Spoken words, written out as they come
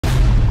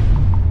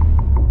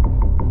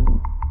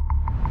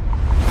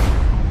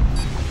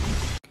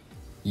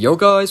Yo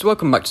guys,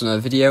 welcome back to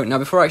another video. Now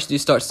before I actually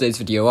start today's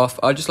video off,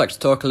 I'd just like to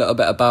talk a little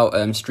bit about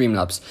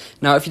Streamlabs.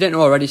 Now if you don't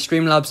know already,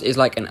 Streamlabs is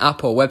like an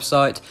app or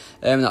website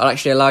that will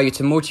actually allow you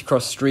to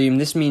multi-cross stream.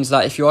 This means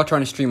that if you are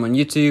trying to stream on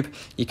YouTube,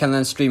 you can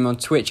then stream on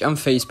Twitch and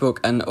Facebook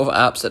and other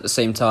apps at the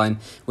same time,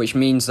 which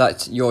means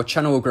that your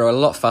channel will grow a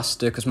lot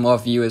faster because more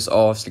viewers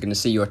are obviously going to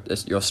see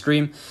your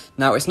stream.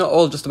 Now it's not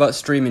all just about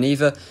streaming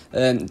either.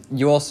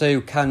 You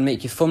also can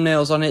make your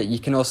thumbnails on it. You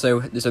can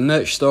also, there's a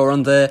merch store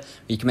on there where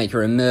you can make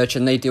your own merch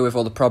and they deal with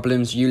all the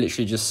problems. You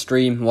literally just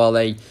stream while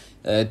they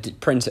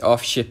print it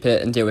off, ship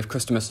it, and deal with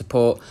customer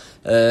support.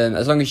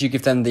 As long as you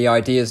give them the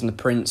ideas and the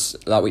prints,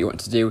 like what you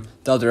want to do,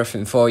 they'll do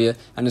everything for you.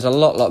 And there's a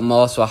lot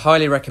more, so I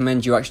highly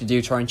recommend you actually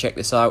do try and check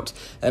this out,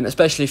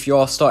 especially if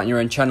you're starting your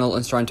own channel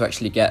and trying to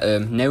actually get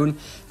known.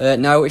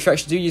 Now, if you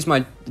actually do use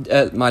my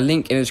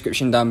link in the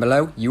description down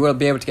below, you will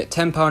be able to get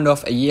 £10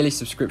 off a yearly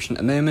subscription at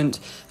the moment,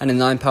 and a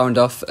 £9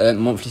 off a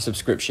monthly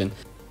subscription.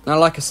 Now,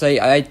 like I say,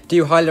 I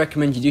do highly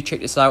recommend you do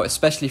check this out,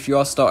 especially if you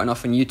are starting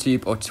off on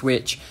YouTube or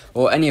Twitch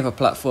or any other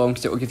platform,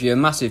 because it will give you a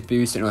massive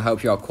boost and it will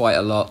help you out quite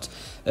a lot.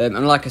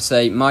 And like I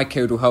say, my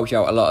code will help you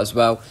out a lot as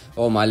well,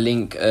 or my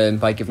link,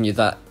 by giving you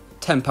that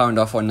 £10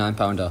 off or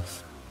 £9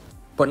 off.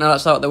 But now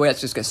that's out of the way,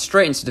 let's just get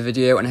straight into the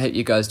video, and I hope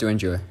you guys do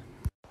enjoy.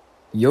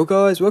 Yo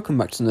guys, welcome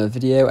back to another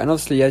video, and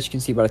obviously as you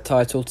can see by the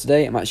title,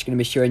 today I'm actually going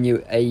to be showing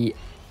you a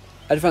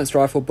advanced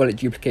rifle bullet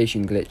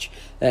duplication glitch.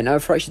 Now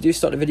before I actually do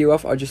start the video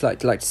off, I'd just like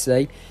to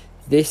say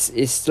this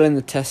is still in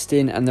the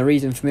testing, and the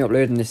reason for me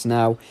uploading this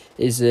now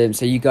is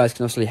so you guys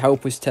can obviously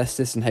help us test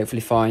this and hopefully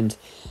find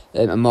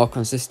a more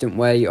consistent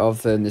way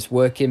of this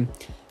working,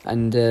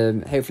 and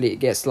hopefully it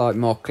gets like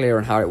more clear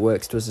on how it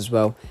works to us as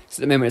well.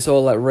 So at the moment it's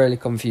all like really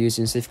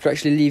confusing, so if you could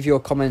actually leave your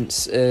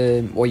comments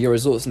or your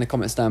results in the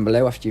comments down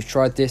below after you've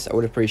tried this, I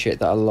would appreciate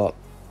that a lot.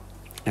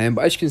 But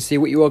as you can see,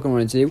 what you are going to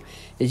want to do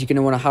is you're going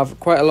to want to have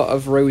quite a lot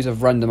of rows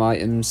of random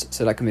items,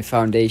 so that can be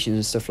foundations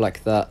and stuff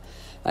like that.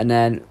 And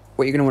then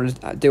what you're going to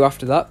want to do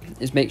after that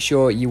is make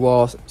sure you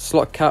are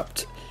slot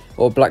capped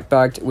or black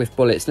bagged with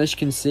bullets. And as you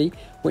can see,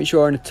 once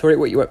you are in a turret,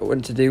 what you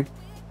want to do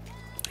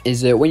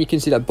is when you can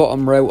see that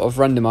bottom row of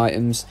random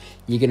items,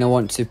 you're going to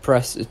want to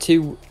press the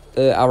 2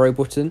 arrow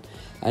button,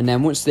 and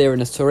then once they're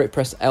in a turret,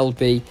 press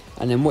LB,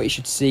 and then what you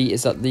should see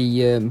is that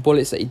the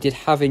bullets that you did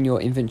have in your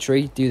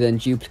inventory do then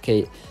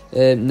duplicate.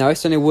 Now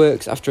this only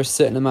works after a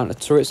certain amount of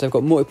turrets, so I've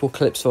got multiple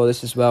clips for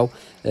this as well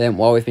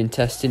while we've been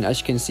testing, as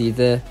you can see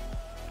there,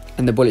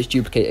 and the bullets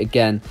duplicate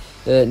again.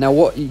 Now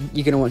what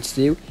you're going to want to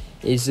do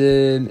is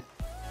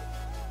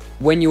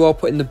when you are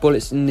putting the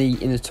bullets in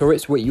the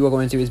turrets, what you are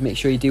going to do is make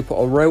sure you do put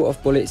a row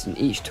of bullets in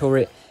each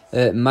turret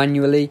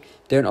manually.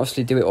 Don't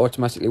obviously do it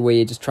automatically where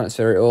you just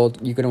transfer it all.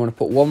 You're going to want to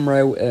put one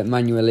row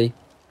manually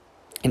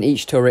in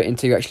each turret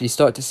until you actually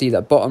start to see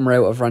that bottom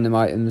row of random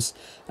items,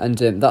 and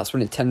that's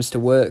when it tends to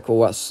work,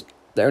 or that's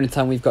the only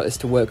time we've got this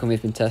to work when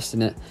we've been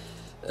testing it.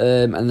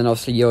 And then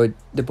obviously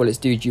the bullets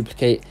do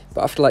duplicate,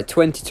 but after like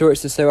 20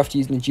 turrets or so, after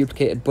using the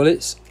duplicated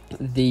bullets,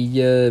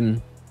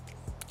 the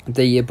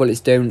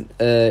bullets don't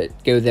go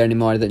there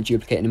anymore, they don't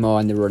duplicate anymore,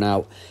 and they run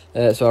out.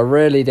 So I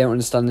really don't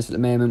understand this at the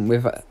moment.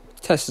 We've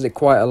tested it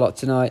quite a lot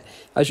tonight.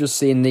 As you'll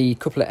see in the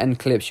couple of end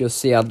clips, you'll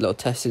see our little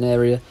testing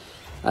area,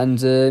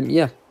 and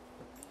yeah.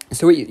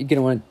 So what you're going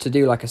to want to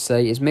do, like I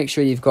say, is make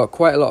sure you've got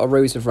quite a lot of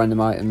rows of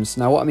random items.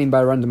 Now what I mean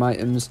by random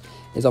items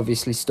is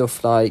obviously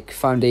stuff like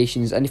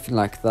foundations, anything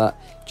like that,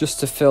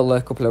 just to fill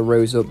a couple of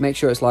rows up. Make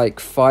sure it's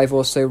like 5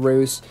 or so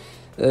rows.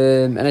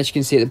 And as you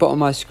can see at the bottom of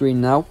my screen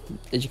now,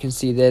 as you can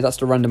see there, that's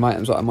the random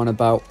items that I'm on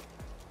about.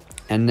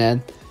 And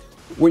then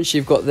once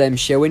you've got them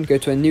showing, go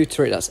to a new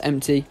turret that's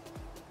empty.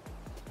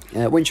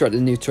 Once you're at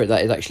the new turret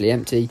that is actually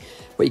empty,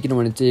 what you're going to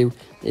want to do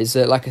is,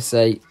 like I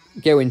say,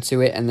 go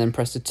into it and then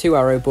press the 2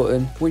 arrow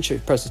button. Once you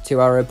press the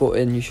 2 arrow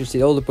button, you should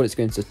see all the bullets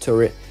go into the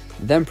turret.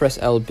 Then press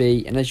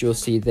LB, and as you'll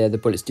see there, the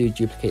bullets do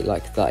duplicate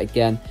like that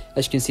again.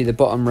 As you can see, the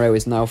bottom row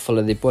is now full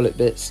of the bullet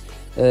bits.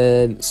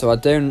 So I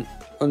don't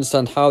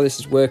understand how this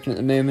is working at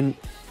the moment.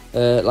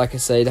 Like I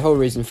say, the whole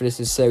reason for this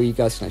is so you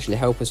guys can actually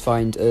help us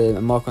find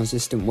a more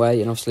consistent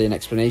way, and obviously an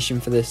explanation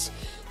for this.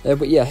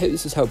 But yeah, I hope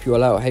this has helped you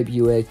all out. I hope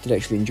you did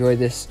actually enjoy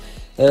this.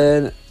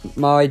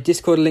 My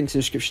Discord link's in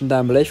the description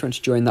down below if you want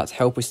to join that to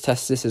help us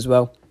test this as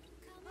well.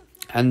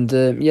 And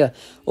yeah,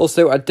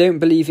 also I don't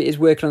believe it is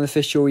working on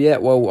official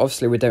yet. Well,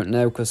 obviously we don't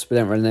know because we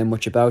don't really know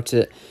much about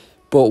it.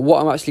 But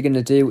what I'm actually going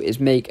to do is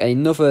make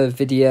another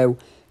video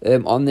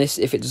on this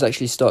if it does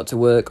actually start to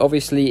work.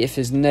 Obviously, if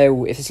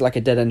it's like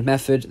a dead end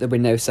method, there'll be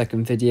no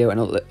second video, and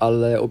I'll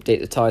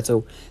update the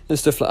title and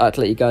stuff like that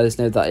to let you guys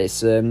know that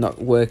it's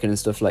not working and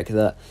stuff like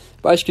that.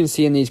 But as you can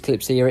see in these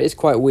clips here, it is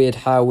quite weird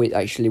how it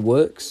actually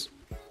works.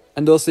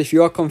 And also, if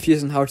you are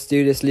confused on how to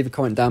do this, leave a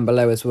comment down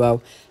below as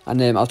well,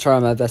 and I'll try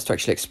my best to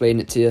actually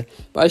explain it to you.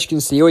 But as you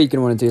can see, all you're going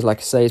to want to do is, like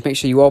I say, is make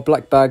sure you are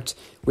black bagged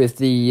with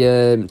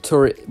the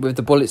turret, with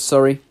the bullets.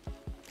 Sorry.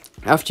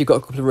 After you've got a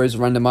couple of rows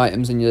of random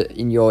items in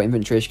your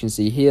inventory, as you can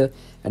see here,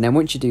 and then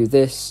once you do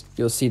this,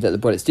 you'll see that the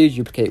bullets do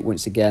duplicate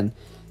once again.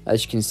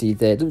 As you can see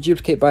there, it doesn't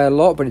duplicate by a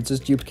lot, but it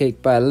does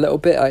duplicate by a little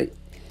bit.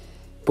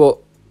 But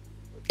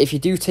if you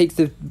do take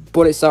the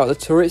bullets out of the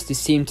turrets, they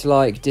seem to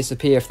like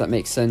disappear, if that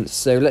makes sense.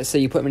 So let's say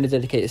you put them in a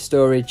dedicated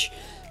storage,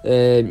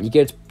 you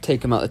go to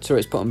take them out of the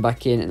turrets, put them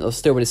back in, and they'll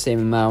still be the same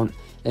amount.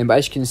 But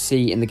as you can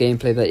see in the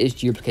gameplay, that is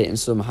duplicating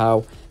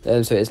somehow.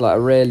 So it's like a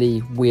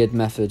really weird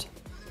method,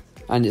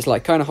 and it's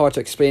like kind of hard to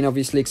explain,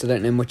 obviously, because I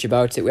don't know much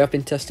about it. We have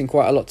been testing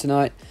quite a lot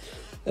tonight,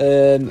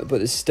 but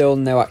there's still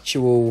no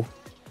actual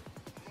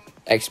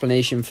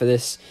explanation for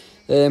this.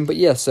 But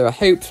yeah, so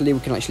hopefully we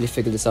can actually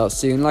figure this out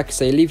soon. Like I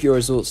say, leave your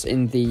results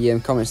in the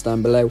comments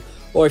down below,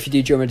 or if you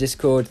do join my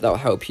Discord, that will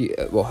help you.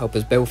 Will help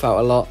us both out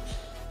a lot,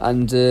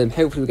 and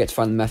hopefully we get to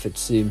find the method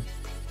soon.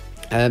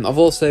 I've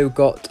also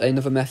got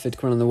another method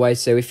coming on the way,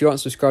 so if you aren't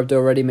subscribed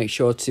already, make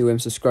sure to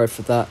subscribe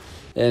for that,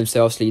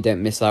 so obviously you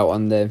don't miss out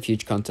on the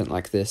future content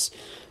like this.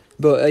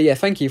 But yeah,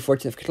 thank you for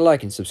watching. Don't forget to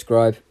like and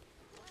subscribe.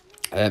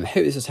 Hope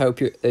this has help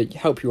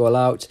you all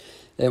out.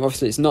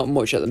 Obviously it's not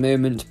much at the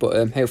moment, but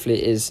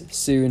hopefully it is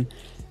soon.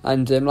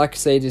 And like I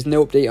say, there's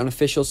no update on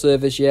official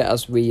servers yet,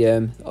 as we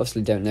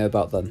obviously don't know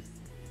about them.